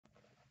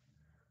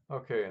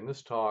Okay, in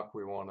this talk,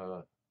 we want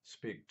to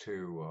speak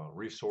to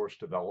resource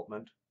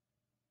development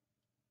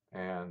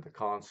and the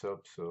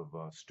concepts of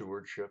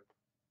stewardship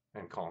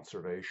and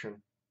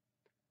conservation.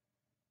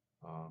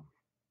 Um,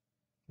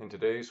 in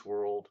today's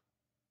world,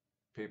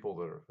 people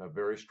that have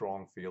very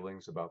strong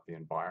feelings about the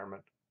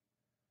environment,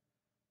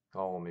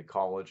 call them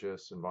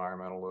ecologists,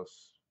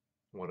 environmentalists,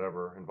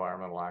 whatever,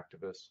 environmental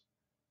activists,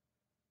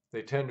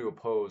 they tend to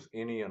oppose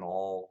any and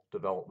all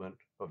development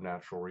of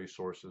natural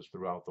resources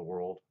throughout the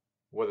world,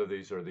 whether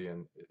these are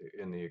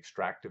in the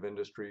extractive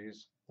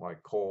industries like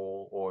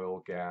coal,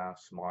 oil,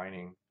 gas,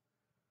 mining,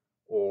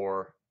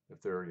 or if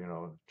they're,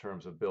 in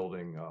terms of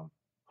building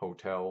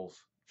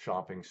hotels,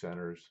 shopping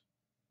centers,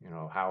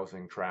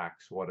 housing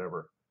tracts,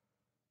 whatever.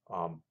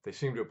 They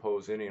seem to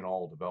oppose any and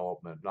all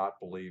development, not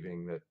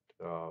believing that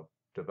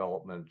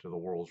development of the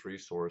world's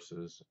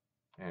resources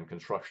and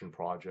construction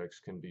projects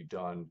can be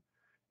done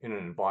in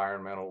an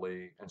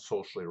environmentally and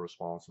socially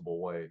responsible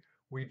way.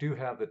 We do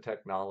have the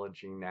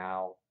technology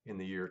now in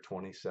the year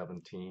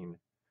 2017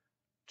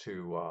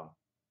 to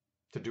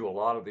do a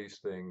lot of these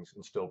things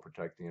and still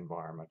protect the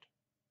environment.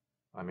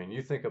 I mean,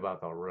 you think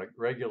about the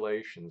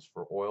regulations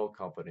for oil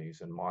companies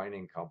and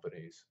mining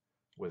companies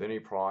with any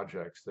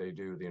projects they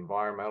do, the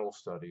environmental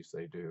studies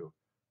they do,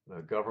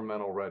 the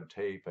governmental red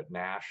tape at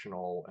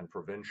national and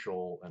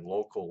provincial and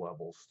local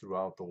levels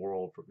throughout the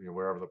world,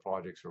 wherever the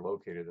projects are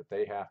located, that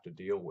they have to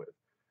deal with.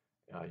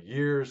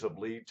 Years of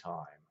lead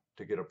time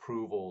to get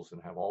approvals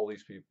and have all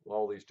these people,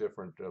 all these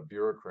different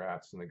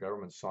bureaucrats in the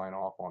government sign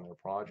off on their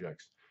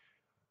projects.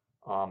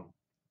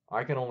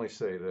 I can only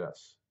say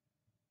this.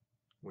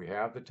 We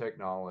have the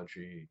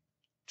technology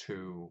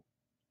to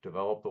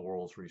develop the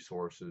world's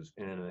resources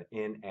in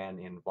an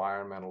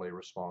environmentally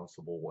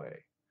responsible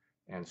way.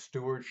 And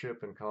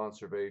stewardship and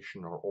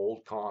conservation are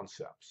old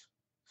concepts.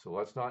 So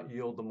let's not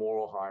yield the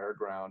moral higher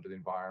ground to the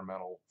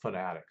environmental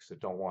fanatics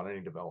that don't want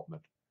any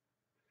development.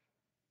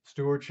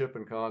 Stewardship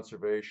and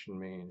conservation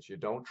means you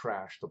don't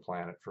trash the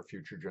planet for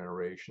future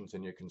generations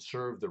and you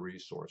conserve the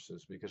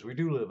resources, because we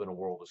do live in a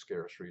world of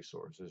scarce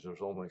resources.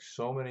 There's only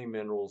so many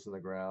minerals in the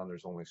ground.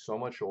 There's only so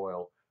much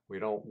oil. We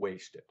don't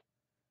waste it.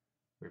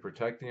 We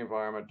protect the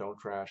environment, don't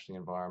trash the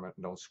environment,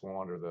 and don't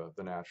squander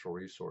the natural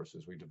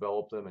resources. We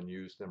develop them and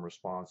use them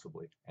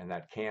responsibly. And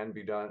that can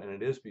be done, and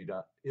it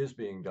is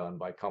being done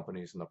by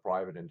companies in the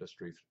private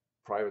industry,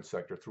 private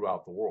sector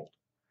throughout the world.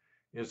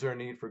 Is there a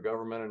need for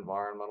government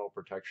environmental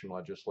protection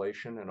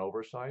legislation and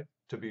oversight?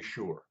 To be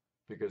sure,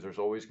 because there's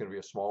always going to be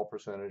a small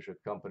percentage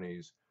of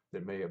companies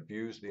that may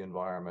abuse the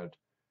environment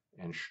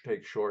and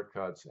take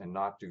shortcuts and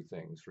not do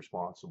things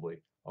responsibly.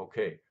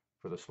 Okay,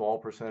 for the small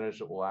percentage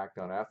that will act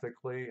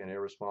unethically and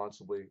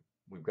irresponsibly,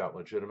 we've got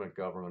legitimate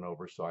government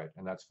oversight,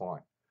 and that's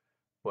fine.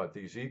 But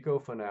these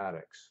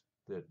eco-fanatics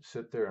that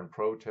sit there and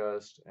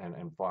protest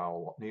and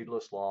file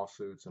needless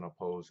lawsuits and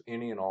oppose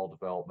any and all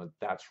development,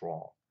 that's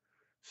wrong.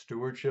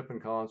 Stewardship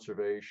and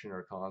conservation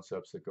are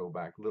concepts that go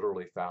back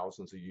literally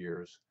thousands of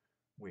years.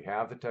 We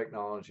have the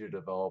technology to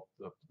develop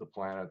the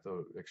planet,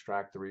 to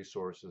extract the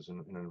resources in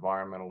an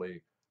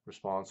environmentally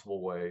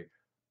responsible way.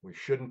 We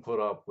shouldn't put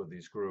up with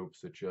these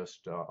groups that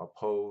just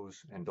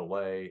oppose and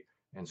delay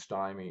and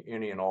stymie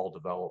any and all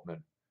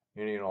development,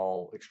 any and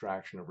all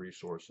extraction of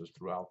resources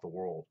throughout the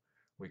world.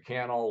 We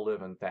can't all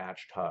live in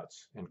thatched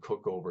huts and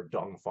cook over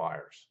dung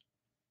fires.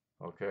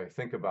 Okay,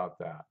 think about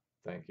that.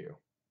 Thank you.